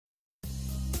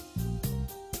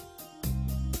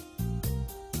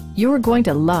You're going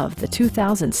to love the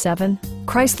 2007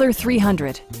 Chrysler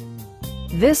 300.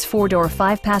 This four-door,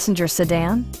 five-passenger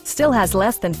sedan still has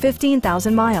less than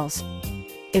 15,000 miles.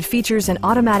 It features an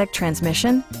automatic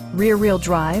transmission, rear-wheel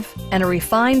drive, and a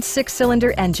refined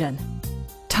six-cylinder engine.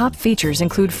 Top features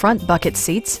include front bucket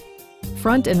seats,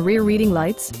 front and rear reading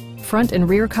lights, front and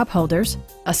rear cup holders,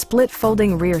 a split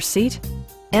folding rear seat,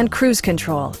 and cruise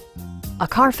control. A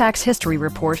Carfax history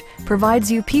report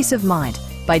provides you peace of mind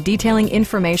by detailing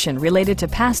information related to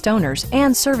past owners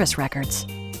and service records.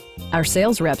 Our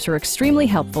sales reps are extremely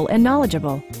helpful and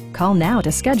knowledgeable. Call now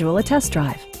to schedule a test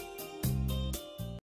drive.